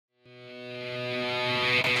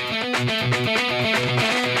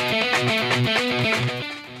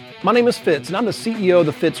My name is Fitz, and I'm the CEO of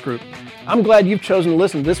the Fitz Group. I'm glad you've chosen to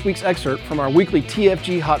listen to this week's excerpt from our weekly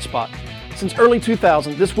TFG Hotspot. Since early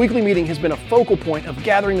 2000, this weekly meeting has been a focal point of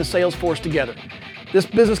gathering the sales force together. This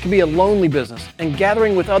business can be a lonely business, and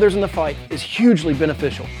gathering with others in the fight is hugely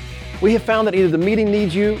beneficial. We have found that either the meeting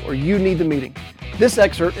needs you or you need the meeting. This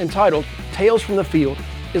excerpt, entitled Tales from the Field,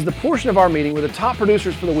 is the portion of our meeting where the top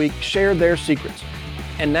producers for the week share their secrets.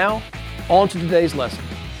 And now, on to today's lesson.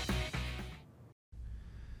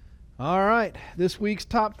 All right, this week's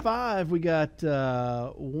top five, we got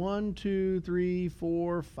 1, 2, 3,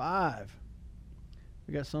 4, 5.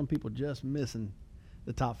 We got some people just missing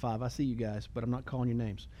the top five. I see you guys, but I'm not calling your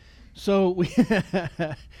names. So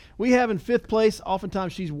we have in fifth place,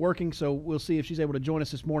 oftentimes she's working, so we'll see if she's able to join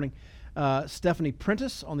us this morning, Stephanie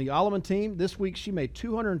Prentice on the Alleman team. This week she made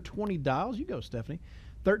 220 dials. You go, Stephanie.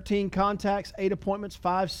 13 contacts, 8 appointments,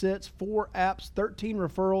 5 sits, 4 apps, 13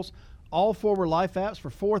 referrals. All 4 were life apps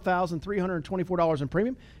for $4,324 in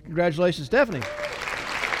premium. Congratulations, Stephanie.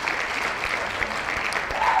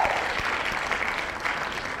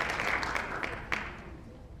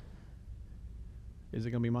 Is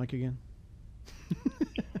it going to be Mike again?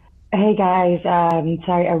 Hey, guys.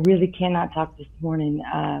 Sorry, I really cannot talk this morning.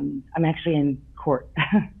 I'm actually in court.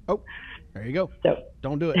 Oh, there you go. So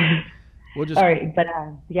don't do it. We'll just. All right. But,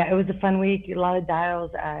 yeah, it was a fun week, a lot of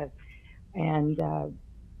dials. And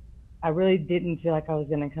I really didn't feel like I was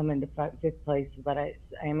going to come into fifth place, but I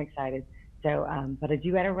am excited. So, but I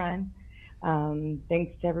do got to run.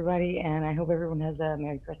 Thanks to everybody, and I hope everyone has a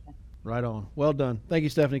Merry Christmas. Right on. Well done. Thank you,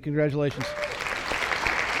 Stephanie. Congratulations.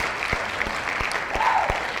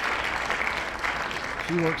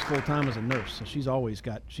 She works full time as a nurse, so she's always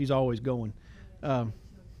going. And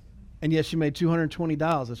yes, she made 220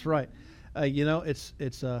 dials. That's right.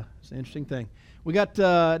 It's an interesting thing. We got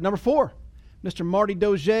number 4, Mr. Marty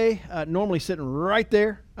Dozier, normally sitting right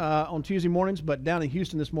there on Tuesday mornings, but down in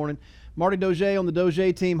Houston this morning. Marty Dozier on the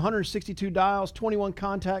Dozier team, 162 dials, 21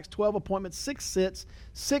 contacts, 12 appointments, 6 sits,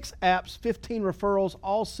 6 apps, 15 referrals.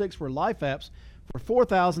 All 6 were life apps for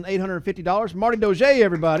 $4,850. Marty Dozier,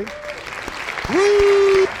 everybody.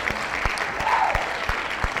 Woo!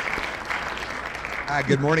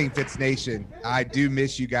 Good morning, Fitz Nation. I do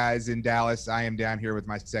miss you guys in Dallas. I am down here with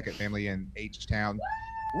my second family in H-Town.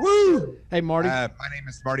 Woo! Hey, Marty. My name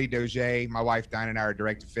is Marty Dozier. My wife, Dinah, and I are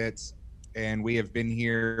direct to Fitz, and we have been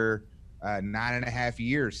here 9.5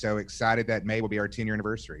 years. So excited that May will be our 10-year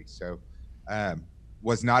anniversary. So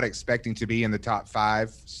was not expecting to be in the top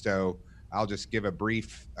 5. So I'll just give a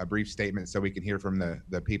brief statement so we can hear from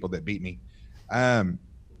the people that beat me.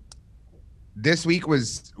 This week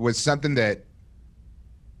was something that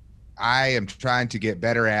I am trying to get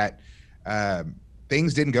better at.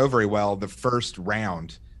 Things didn't go very well the first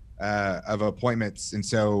round of appointments, and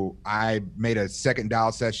so I made a second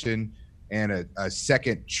dial session and a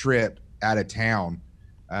second trip out of town,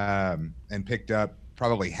 and picked up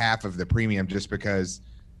probably half of the premium just because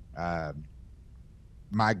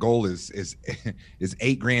my goal is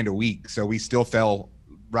 $8,000 a week. So we still fell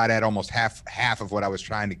right at almost half of what I was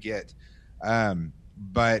trying to get.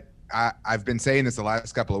 But I've been saying this the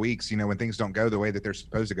last couple of weeks, when things don't go the way that they're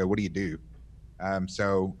supposed to go, what do you do?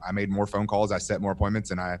 So I made more phone calls, I set more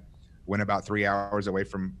appointments, and I went about 3 hours away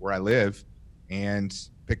from where I live and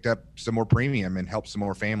picked up some more premium and helped some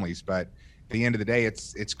more families. But at the end of the day,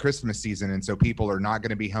 it's Christmas season, and so people are not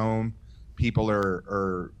going to be home. People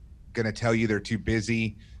are going to tell you they're too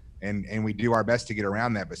busy, and we do our best to get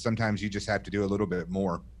around that, but sometimes you just have to do a little bit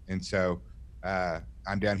more. And so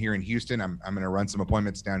I'm down here in Houston. I'm going to run some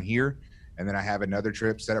appointments down here, and then I have another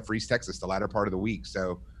trip set up for East Texas the latter part of the week.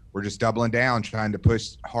 So we're just doubling down, trying to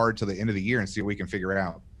push hard till the end of the year and see what we can figure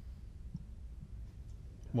out.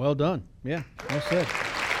 Well done. Yeah, well said.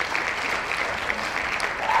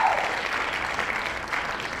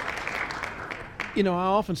 I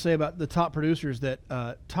often say about the top producers that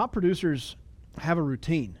top producers have a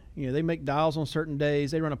routine. They make dials on certain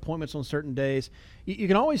days. They run appointments on certain days. You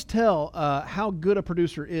can always tell how good a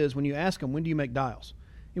producer is when you ask them, when do you make dials?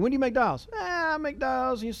 And when do you make dials? I make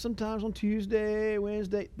dials sometimes on Tuesday,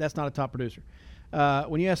 Wednesday. That's not a top producer.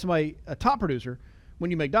 When you ask somebody, a top producer, when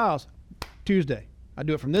do you make dials? Tuesday. I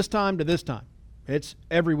do it from this time to this time. It's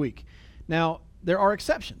every week. Now, there are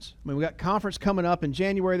exceptions. We got conference coming up in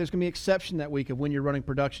January. There's going to be an exception that week of when you're running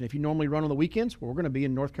production. If you normally run on the weekends, we're going to be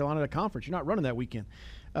in North Carolina at a conference. You're not running that weekend.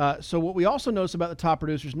 So what we also notice about the top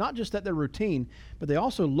producers, not just that they're routine, but they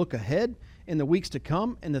also look ahead in the weeks to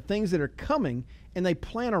come and the things that are coming, and they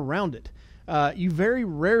plan around it. You very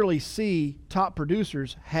rarely see top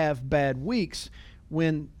producers have bad weeks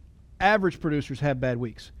when average producers have bad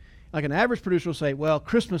weeks. Like an average producer will say, well,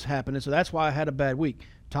 Christmas happened, and so that's why I had a bad week.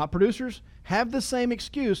 Top producers have the same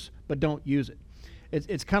excuse, but don't use it.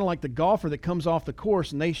 It's kind of like the golfer that comes off the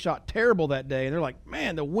course and they shot terrible that day, and they're like,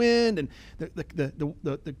 man, the wind and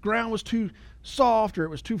the ground was too soft, or it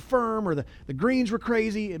was too firm, or the greens were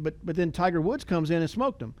crazy, but then Tiger Woods comes in and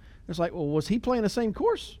smoked them. It's like, well, was he playing the same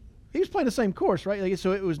course? He was playing the same course, right? Like,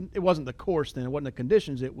 so it wasn't the course then, it wasn't the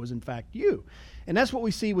conditions, it was in fact you. And that's what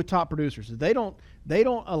we see with top producers. They don't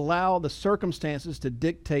allow the circumstances to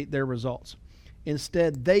dictate their results.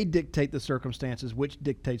 Instead, they dictate the circumstances, which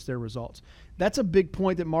dictates their results. That's a big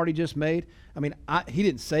point that Marty just made. I mean, he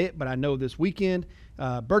didn't say it, but I know this weekend,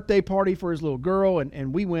 birthday party for his little girl,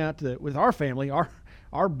 and we went out with our family,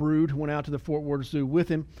 our brood went out to the Fort Worth Zoo with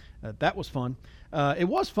him. That was fun. It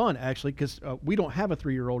was fun, actually, because we don't have a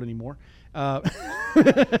 3-year-old anymore.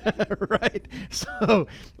 Right? So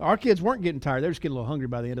our kids weren't getting tired. They were just getting a little hungry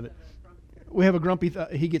by the end of it. We have a grumpy,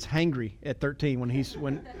 he gets hangry at 13 when he's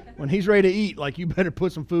ready to eat. Like, you better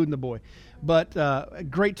put some food in the boy. But a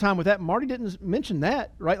great time with that. Marty didn't mention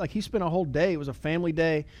that, right? Like, he spent a whole day. It was a family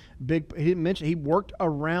day. He didn't mention, he worked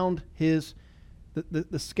around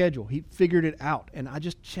the schedule. He figured it out. And I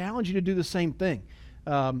just challenge you to do the same thing.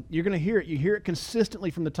 You're going to hear it. You hear it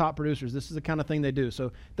consistently from the top producers. This is the kind of thing they do.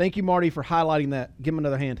 So thank you, Marty, for highlighting that. Give him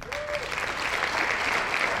another hand.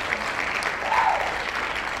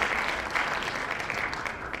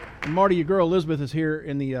 And Marty, your girl Elizabeth is here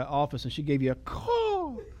in the office, and she gave you a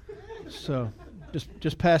call. So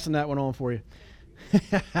just passing that one on for you.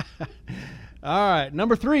 All right,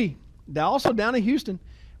 number 3, also down in Houston,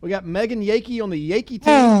 we got Megan Yakey on the Yakey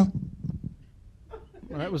team.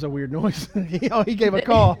 Well, that was a weird noise. He gave a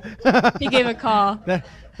call. He gave a call. That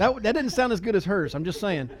didn't sound as good as hers. I'm just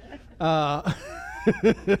saying.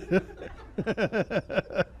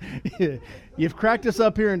 You've cracked us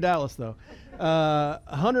up here in Dallas, though.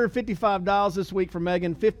 $155 this week for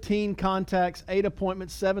Megan. 15 contacts, 8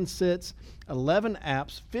 appointments, 7 sits, 11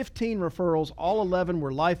 apps, 15 referrals. All 11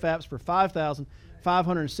 were life apps for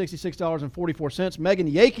 $5,566.44.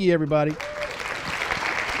 Megan Yakey, everybody.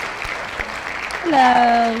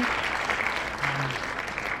 Hello.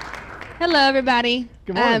 Hello, everybody.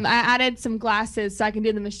 Good morning. I added some glasses so I can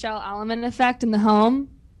do the Michelle Alleman effect in the home.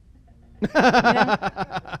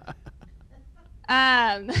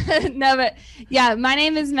 No, but yeah, my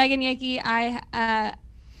name is Megan Yakey. I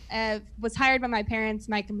was hired by my parents,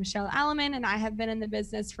 Mike and Michelle Alleman, and I have been in the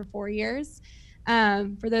business for 4 years.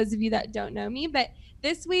 For those of you that don't know me, but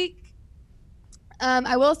this week,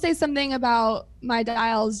 I will say something about my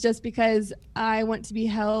dials just because I want to be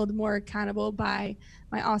held more accountable by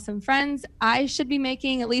my awesome friends. I should be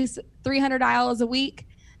making at least 300 dials a week.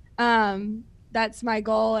 That's my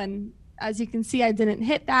goal. And as you can see, I didn't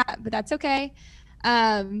hit that, but that's okay.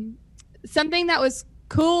 Something that was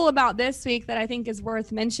cool about this week that I think is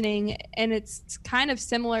worth mentioning, and it's kind of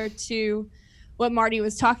similar to what Marty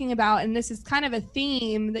was talking about, and this is kind of a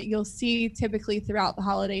theme that you'll see typically throughout the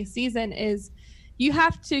holiday season, is you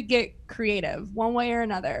have to get creative one way or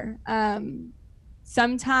another.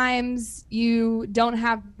 Sometimes you don't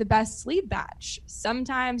have the best lead batch.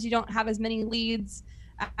 Sometimes you don't have as many leads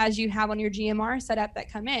as you have on your GMR setup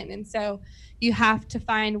that come in. And so you have to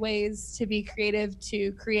find ways to be creative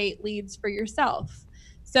to create leads for yourself.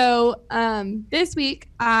 So this week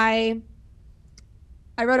I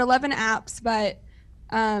wrote 11 apps, but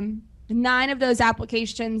 9 of those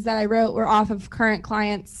applications that I wrote were off of current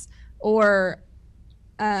clients or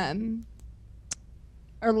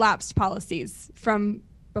lapsed policies from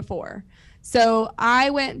before. So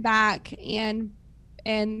I went back and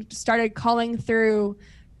started calling through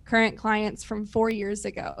current clients from 4 years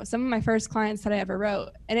ago, some of my first clients that I ever wrote.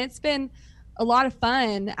 And it's been a lot of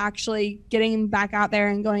fun actually getting back out there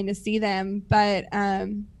and going to see them. But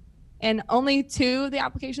and only 2 of the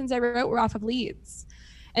applications I wrote were off of leads.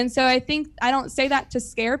 And so I think I don't say that to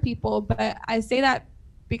scare people, but I say that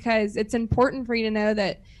because it's important for you to know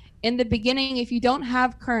that in the beginning, if you don't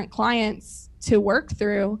have current clients to work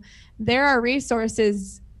through, there are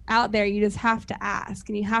resources out there. You just have to ask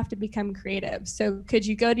and you have to become creative. So could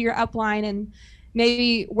you go to your upline and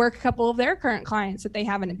maybe work a couple of their current clients that they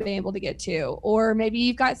haven't been able to get to? Or maybe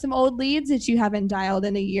you've got some old leads that you haven't dialed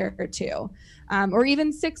in a year or 2, or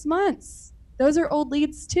even 6 months. Those are old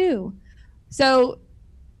leads too. So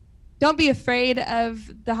don't be afraid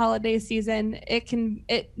of the holiday season. It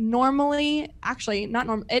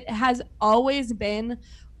has always been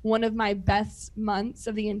one of my best months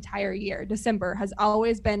of the entire year. December has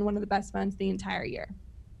always been one of the best months of the entire year.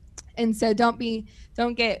 And so don't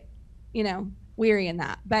get, weary in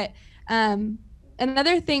that. But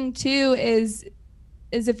another thing too is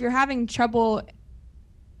if you're having trouble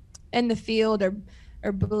in the field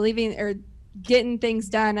or believing or getting things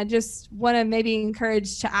done, I just want to maybe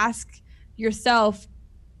encourage to ask yourself,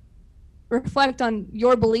 reflect on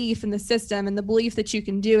your belief in the system and the belief that you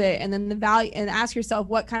can do it, and then the value, and ask yourself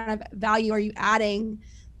what kind of value are you adding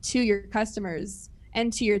to your customers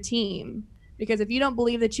and to your team. Because if you don't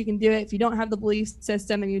believe that you can do it, if you don't have the belief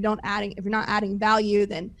system and if you're not adding value,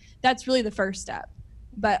 then that's really the first step.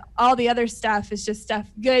 But all the other stuff is just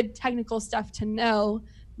stuff, good technical stuff to know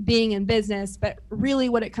being in business. But really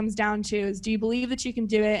what it comes down to is, do you believe that you can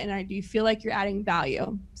do it, and do you feel like you're adding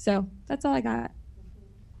value? So that's all I got.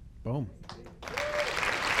 Boom.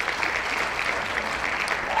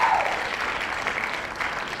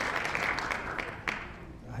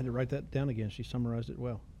 I had to write that down again. She summarized it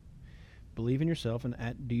well. Believe in yourself, and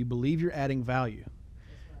do you believe you're adding value?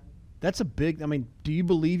 That's a big, do you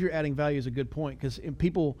believe you're adding value is a good point, because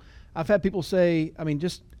I've had people say,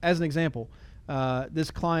 just as an example,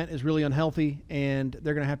 this client is really unhealthy and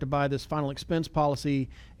they're going to have to buy this final expense policy,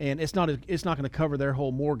 and it's not going to cover their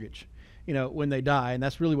whole mortgage, when they die. And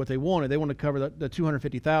that's really what they wanted. They want to cover the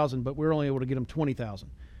 $250,000, but we're only able to get them $20,000.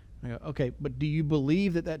 I go, okay, but do you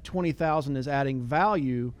believe that $20,000 is adding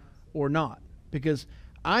value or not? Because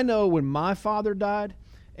I know when my father died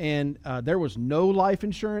and there was no life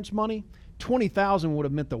insurance money, $20,000 would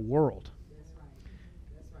have meant the world. That's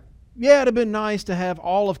right. Yeah, it'd have been nice to have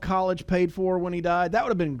all of college paid for when he died. That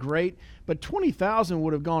would have been great, but $20,000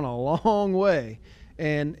 would have gone a long way,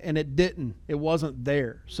 and it didn't. It wasn't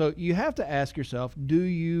there. So you have to ask yourself, do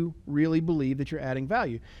you really believe that you're adding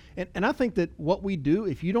value? And I think that what we do,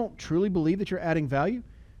 if you don't truly believe that you're adding value,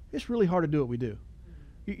 it's really hard to do what we do.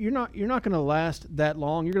 You're not going to last that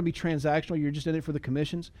long. You're going to be transactional. You're just in it for the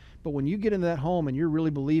commissions. But when you get into that home and you're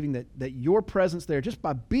really believing that your presence there, just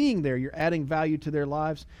by being there, you're adding value to their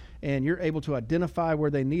lives, and you're able to identify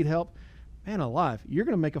where they need help, man alive, you're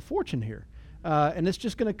going to make a fortune here. And it's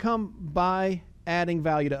just going to come by adding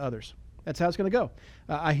value to others. That's how it's going to go.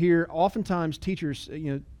 I hear oftentimes teachers,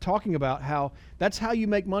 talking about how that's how you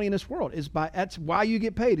make money in this world. That's why you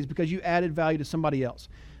get paid, is because you added value to somebody else.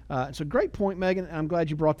 It's a great point, Megan, and I'm glad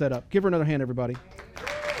you brought that up. Give her another hand, everybody.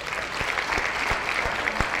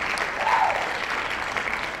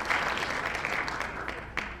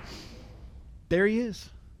 There he is.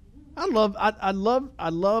 I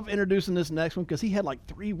love introducing this next one, because he had like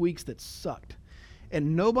 3 weeks that sucked.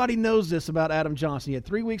 And nobody knows this about Adam Johnson. He had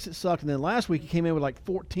 3 weeks that sucked, and then last week he came in with like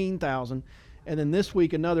 14,000, and then this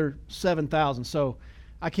week another 7,000. So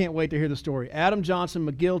I can't wait to hear the story. Adam Johnson,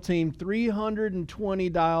 McGill team, 320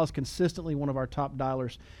 dials, consistently one of our top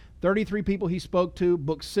dialers. 33 people he spoke to,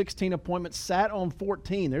 booked 16 appointments, sat on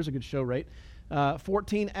 14. There's a good show rate.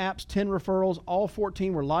 14 apps, 10 referrals. All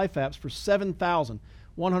 14 were life apps for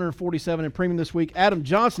 $7,147 in premium this week. Adam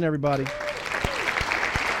Johnson, everybody. Hey,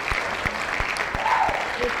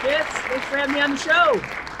 Fitz. Thanks for having me on the show.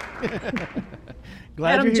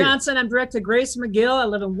 Glad Adam you're here. Johnson. I'm direct to Grace McGill. I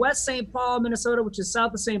live in West St. Paul, Minnesota, which is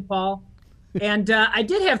south of St. Paul. And I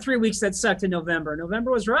did have 3 weeks that sucked in November.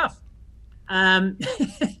 November was rough.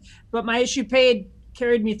 But my issue paid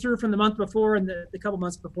carried me through from the month before and the couple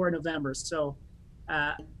months before November. So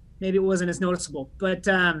maybe it wasn't as noticeable. But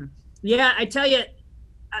yeah, I tell you,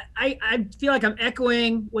 I feel like I'm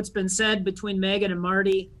echoing what's been said between Megan and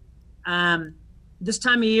Marty. This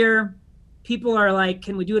time of year, people are like,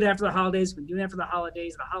 can we do it after the holidays? Can we do it after the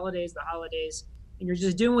holidays, the holidays. And you're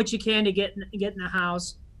just doing what you can to get in the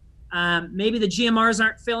house. Maybe the GMRs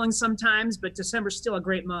aren't filling sometimes, but December's still a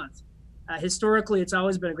great month. Historically, it's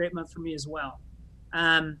always been a great month for me as well.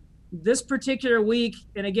 This particular week,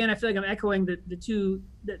 and again, I feel like I'm echoing the two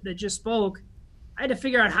that just spoke, I had to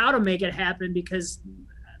figure out how to make it happen because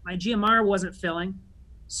my GMR wasn't filling.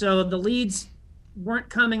 So the leads weren't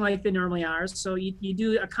coming like they normally are. So you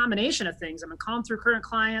do a combination of things. I'm calling through current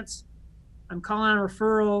clients. I'm calling on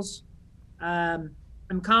referrals. I'm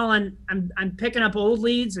picking up old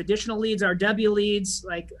leads, additional leads, RW leads,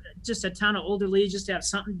 like just a ton of older leads just to have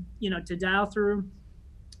something, to dial through.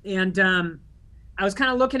 And I was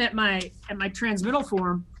kind of looking at my transmittal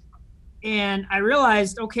form, and I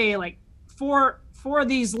realized, okay, like four of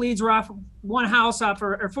these leads were off one house off,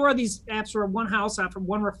 or four of these apps were one house off from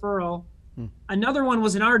one referral. Another one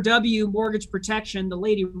was an RW mortgage protection. The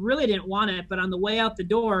lady really didn't want it, but on the way out the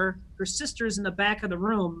door, her sister's in the back of the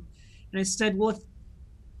room. And I said, well,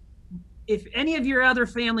 if any of your other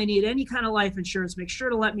family need any kind of life insurance, make sure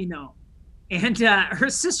to let me know. And her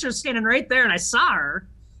sister's standing right there, and I saw her,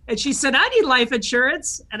 and she said, I need life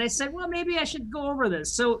insurance. And I said, well, maybe I should go over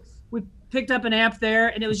this. So we picked up an app there,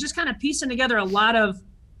 and it was just kind of piecing together a lot of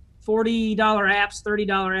 $40 apps, $30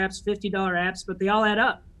 apps, $50 apps, but they all add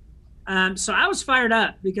up. So I was fired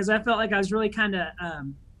up because I felt like I was really kind of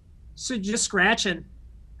just scratching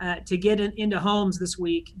to get into homes this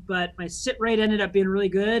week. But my sit rate ended up being really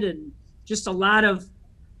good, and just a lot of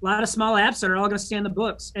small apps that are all going to stay in the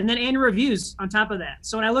books, and then annual reviews on top of that.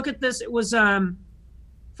 So when I look at this, it was 5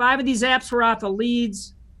 of these apps were off of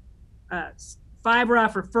leads, 5 were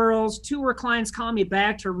off referrals, 2 were clients calling me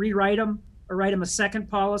back to rewrite them or write them a second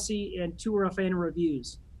policy, and 2 were off annual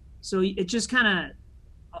reviews. So it just kind of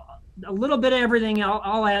a little bit of everything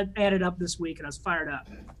all added up this week, and I was fired up.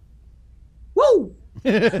 Woo!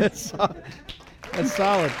 That's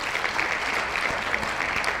solid.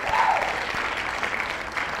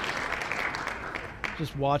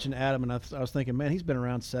 Just watching Adam, and I was thinking, man, he's been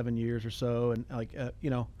around 7 years or so, and like,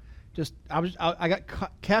 I got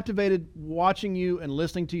captivated watching you and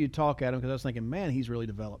listening to you talk, Adam, because I was thinking, man, he's really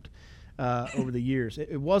developed over the years.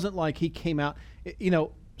 It wasn't like he came out,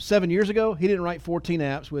 7 years ago, he didn't write 14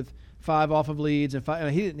 apps with 5 off of leads and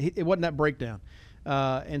 5. It wasn't that breakdown,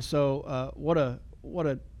 and so what an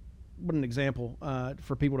example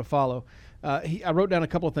for people to follow. I wrote down a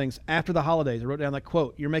couple of things after the holidays. I wrote down that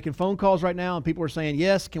quote: "You're making phone calls right now, and people are saying,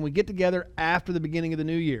 yes, can we get together after the beginning of the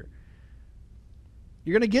new year?"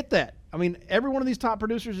 You're going to get that. I mean, every one of these top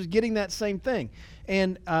producers is getting that same thing.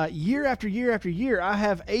 And year after year after year, I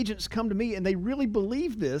have agents come to me, and they really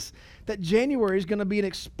believe this, that January is going to be an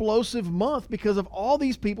explosive month because of all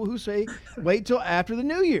these people who say, wait till after the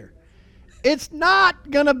new year. It's not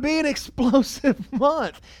going to be an explosive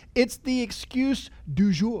month. It's the excuse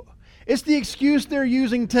du jour. It's the excuse they're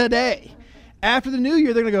using today. After the new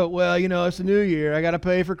year, they're going to go, well, it's the new year. I got to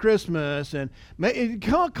pay for Christmas, and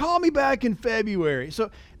call me back in February.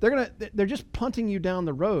 So they're just punting you down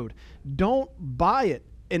the road. Don't buy it.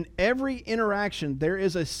 In every interaction, there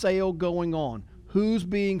is a sale going on. Who's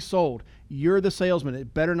being sold? You're the salesman.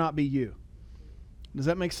 It better not be you. Does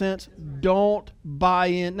that make sense? Don't buy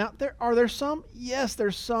in. Now, are there some? Yes,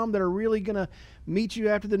 there's some that are really going to meet you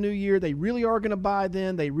after the new year. They really are going to buy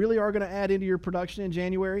then. They really are going to add into your production in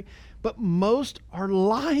January. But most are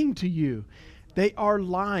lying to you. They are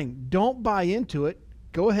lying. Don't buy into it.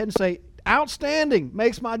 Go ahead and say, outstanding.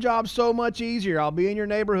 Makes my job so much easier. I'll be in your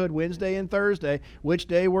neighborhood Wednesday and Thursday. Which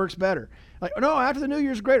day works better? Like, no, after the new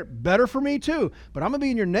year's greater. Better for me too. But I'm going to be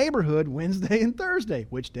in your neighborhood Wednesday and Thursday.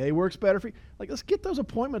 Which day works better for you? Like, let's get those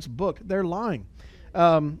appointments booked. They're lying.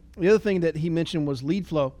 The other thing that he mentioned was lead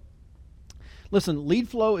flow. Listen, lead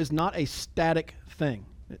flow is not a static thing.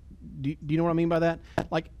 Do you know what I mean by that?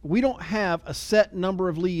 Like, we don't have a set number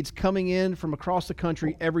of leads coming in from across the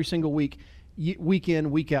country every single week, week in,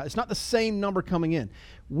 week out. It's not the same number coming in.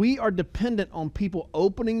 We are dependent on people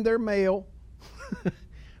opening their mail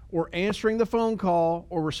or answering the phone call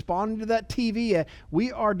or responding to that TV ad.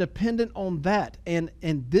 We are dependent on that. And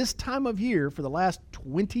this time of year, for the last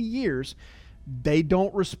 20 years, they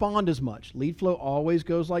don't respond as much. Lead flow always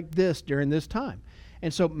goes like this during this time.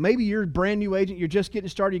 And so maybe you're a brand new agent, you're just getting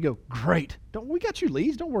started, you go, great, we got your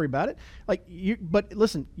leads, don't worry about it. But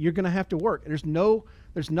listen, you're going to have to work. There's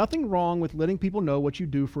nothing wrong with letting people know what you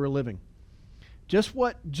do for a living. Just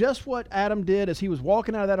what Adam did as he was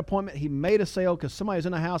walking out of that appointment, he made a sale because somebody was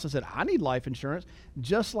in the house and said, I need life insurance,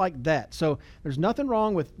 just like that. So there's nothing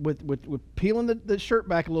wrong with peeling the shirt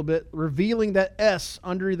back a little bit, revealing that S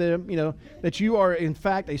under them, that you are in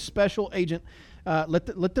fact a special agent.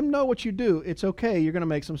 Let them know what you do. It's okay. You're going to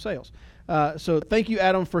make some sales. So thank you,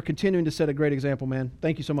 Adam, for continuing to set a great example, man.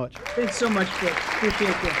 Thank you so much. Thanks so much, Vic. Appreciate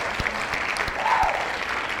it.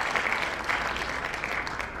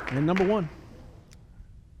 And number 1,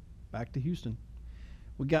 back to Houston.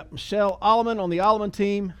 We got Michelle Alleman on the Alleman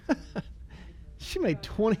team. She made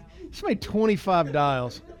 25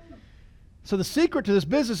 dials. So the secret to this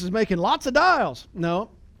business is making lots of dials. No.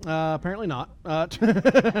 Apparently not.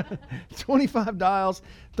 25 dials,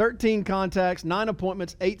 13 contacts, 9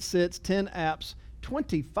 appointments, 8 sits, 10 apps,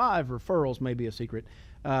 25 referrals may be a secret,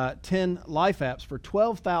 10 life apps for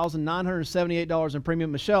 $12,978 in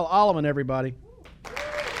premium. Michelle Alleman, everybody.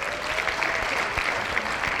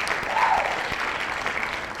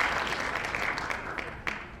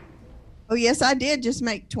 Oh, yes, I did just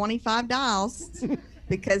make 25 dials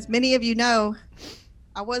because many of you know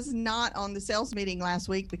I was not on the sales meeting last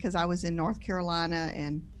week because I was in North Carolina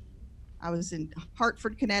and I was in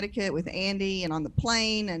Hartford, Connecticut with Andy and on the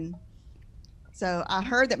plane. And so I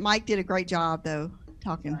heard that Mike did a great job, though,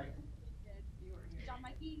 talking.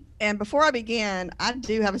 And before I begin, I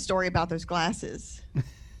do have a story about those glasses.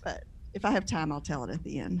 But if I have time, I'll tell it at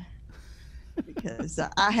the end. Because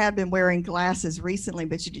I have been wearing glasses recently,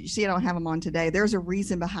 but you see I don't have them on today. There's a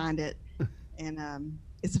reason behind it. And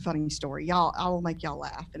it's a funny story. I will make y'all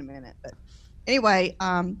laugh in a minute. But anyway,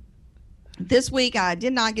 This week, I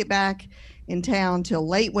did not get back in town till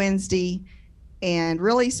late Wednesday and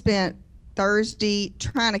really spent Thursday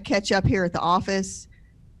trying to catch up here at the office.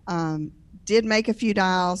 Did make a few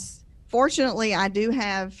dials. Fortunately, I do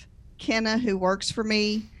have Kenna who works for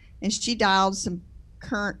me, and she dialed some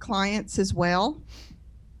current clients as well.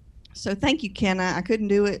 So thank you, Kenna. I couldn't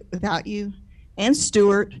do it without you. And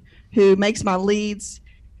Stuart, who makes my leads.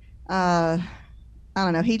 I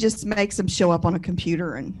don't know. He just makes them show up on a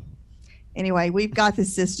computer. And anyway, we've got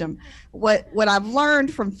this system. What I've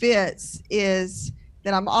learned from Fitz is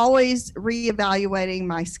that I'm always reevaluating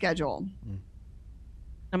my schedule.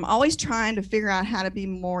 I'm always trying to figure out how to be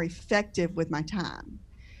more effective with my time.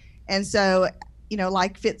 And so,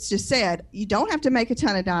 like Fitz just said, you don't have to make a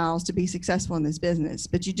ton of dials to be successful in this business,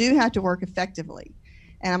 but you do have to work effectively.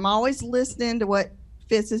 And I'm always listening to what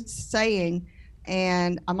Fitz is saying,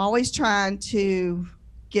 and I'm always trying to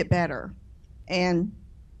get better. And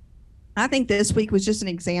I think this week was just an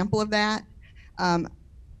example of that. I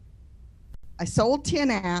sold 10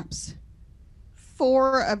 apps.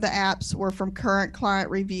 4 of the apps were from current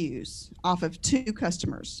client reviews off of 2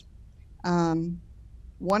 customers.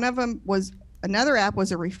 One of them was, another app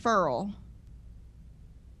was a referral,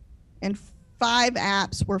 and 5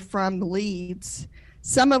 apps were from leads,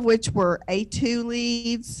 some of which were A2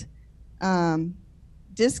 leads,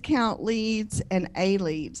 discount leads, and A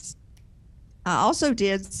leads. I also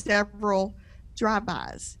did several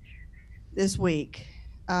drive-bys this week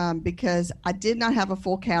because I did not have a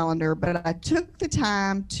full calendar, but I took the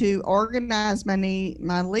time to organize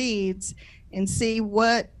my leads and see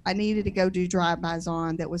what I needed to go do drive-bys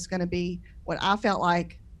on that was going to be what I felt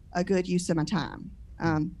like a good use of my time.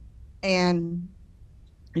 And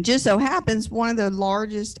it just so happens one of the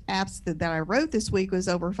largest apps that I wrote this week was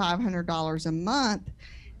over $500 a month.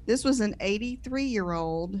 This was an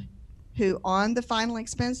 83-year-old who on the final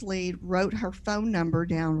expense lead wrote her phone number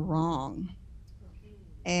down wrong.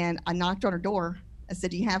 And I knocked on her door. I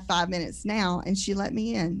said, "Do you have 5 minutes now?" And she let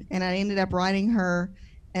me in. And I ended up writing her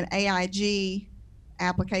an AIG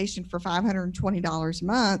application for $520 a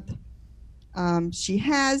month. She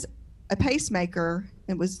has a pacemaker.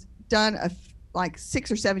 It was done like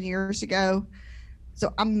 6 or 7 years ago.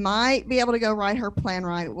 So I might be able to go write her plan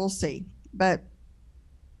right. We'll see. But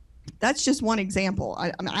that's just one example.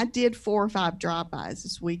 I mean, I did 4 or 5 drive-bys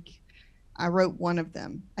this week. I wrote one of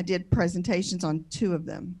them. I did presentations on 2 of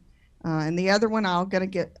them. And the other one I'm going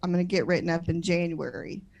to get written up in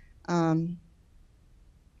January. I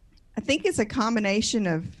think it's a combination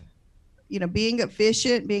of, being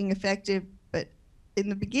efficient, being effective, but in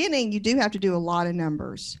the beginning, you do have to do a lot of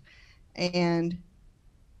numbers. And,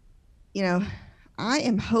 I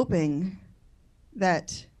am hoping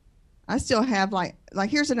that I still have like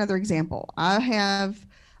here's another example. I have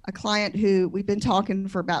a client who we've been talking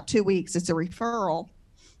for about 2 weeks. It's a referral.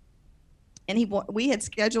 And we had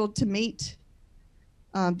scheduled to meet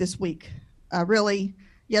this week, really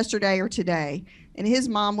yesterday or today. And his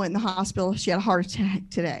mom went in the hospital. She had a heart attack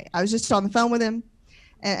today. I was just on the phone with him,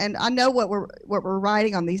 and I know what we're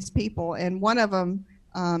writing on these people. And one of them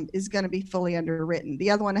is going to be fully underwritten. The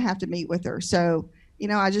other one, I have to meet with her. So,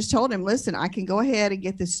 I just told him, listen, I can go ahead and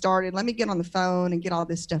get this started. Let me get on the phone and get all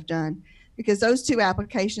this stuff done, because those 2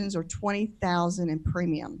 applications are $20,000 in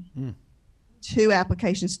premium. 2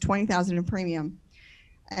 applications, $20,000 in premium.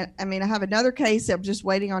 And I mean, I have another case that I'm just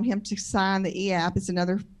waiting on him to sign the e-app. It's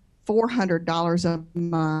another $400 a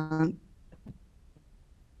month.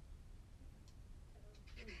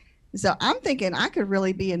 So I'm thinking I could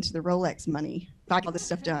really be into the Rolex money if I get all this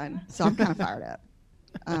stuff done. So I'm kind of fired up.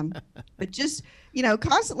 But just,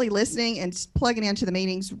 constantly listening and plugging into the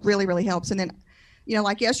meetings really, really helps. And then,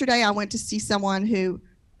 like yesterday, I went to see someone who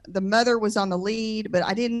the mother was on the lead, but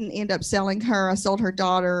I didn't end up selling her. I sold her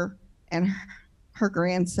daughter and her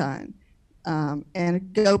grandson,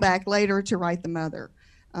 and go back later to write the mother.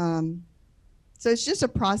 So it's just a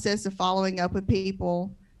process of following up with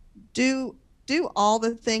people. Do all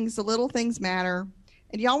the things, the little things matter.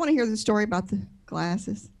 And y'all want to hear the story about the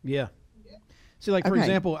glasses? Yeah. See, like, for Okay.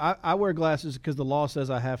 example, I wear glasses because the law says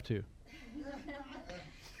I have to.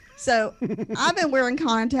 So I've been wearing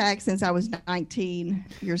contacts since I was 19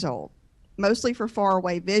 years old, mostly for far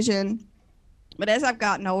away vision. But as I've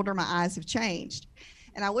gotten older, my eyes have changed.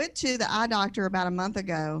 And I went to the eye doctor about a month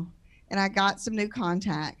ago, and I got some new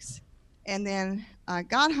contacts. And then I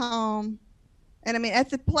got home, and I mean, at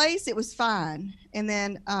the place, it was fine. And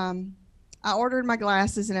then I ordered my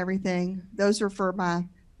glasses and everything. Those were for my,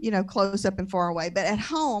 close up and far away. But at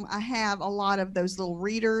home, I have a lot of those little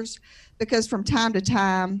readers, because from time to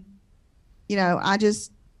time, I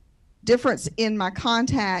just difference in my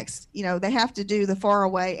contacts. You know, they have to do the far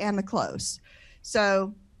away and the close.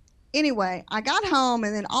 So anyway, I got home,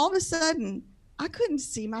 and then all of a sudden I couldn't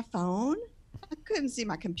see my phone. I couldn't see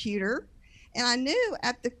my computer. And I knew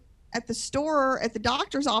at the store, at the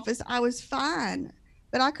doctor's office, I was fine,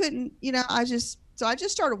 but I couldn't, you know, I just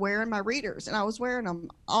started wearing my readers, and I was wearing them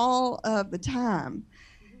all of the time.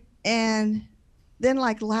 And then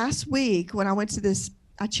like last week when I went to this,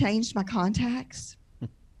 I changed my contacts.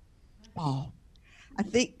 Oh, I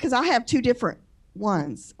think, cause I have two different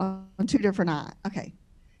ones on two different eyes. Okay.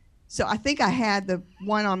 So I think I had the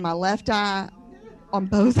one on my left eye on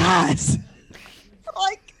both eyes for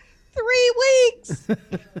like 3 weeks.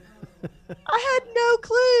 I had no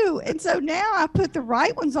clue. And so now I put the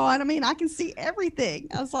right ones on. I mean, I can see everything.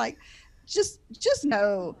 I was like, just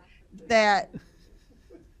know that,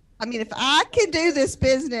 I mean, if I can do this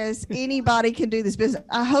business, anybody can do this business.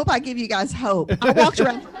 I hope I give you guys hope. I walked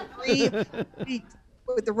around for 3 weeks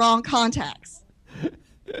with the wrong contacts.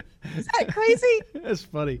 Is that crazy? That's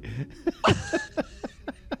funny.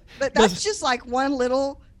 But that's just like one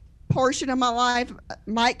little portion of my life.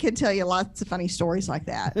 Mike can tell you lots of funny stories like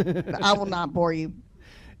that, but I will not bore you.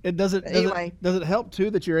 Does it help too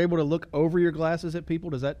that you're able to look over your glasses at people?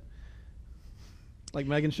 Does that, like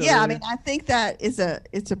Megan showed? Yeah, earlier? I mean, I think that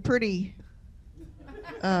it's a pretty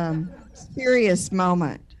serious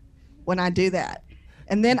moment when I do that.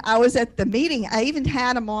 And then I was at the meeting. I even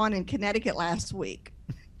had them on in Connecticut last week,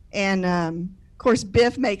 and of course,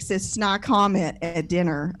 Biff makes this snide comment at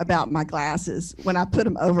dinner about my glasses when I put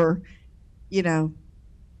them over. You know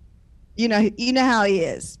how he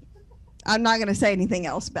is. I'm not going to say anything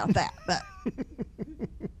else about that, but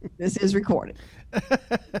this is recorded.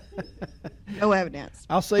 No evidence.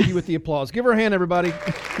 I'll save you with the applause. Give her a hand, everybody.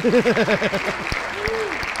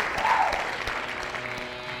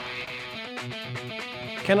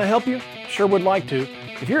 Can I help you? Sure would like to.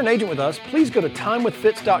 If you're an agent with us, please go to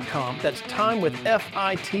timewithfitz.com. That's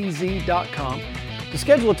timewithfitz.com to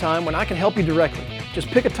schedule a time when I can help you directly. Just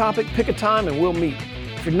pick a topic, pick a time, and we'll meet.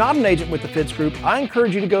 If you're not an agent with the Fitz Group, I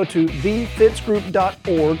encourage you to go to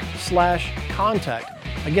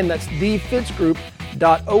thefitzgroup.org/contact. Again, that's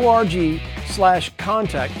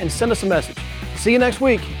thefitzgroup.org/contact and send us a message. See you next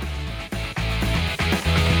week.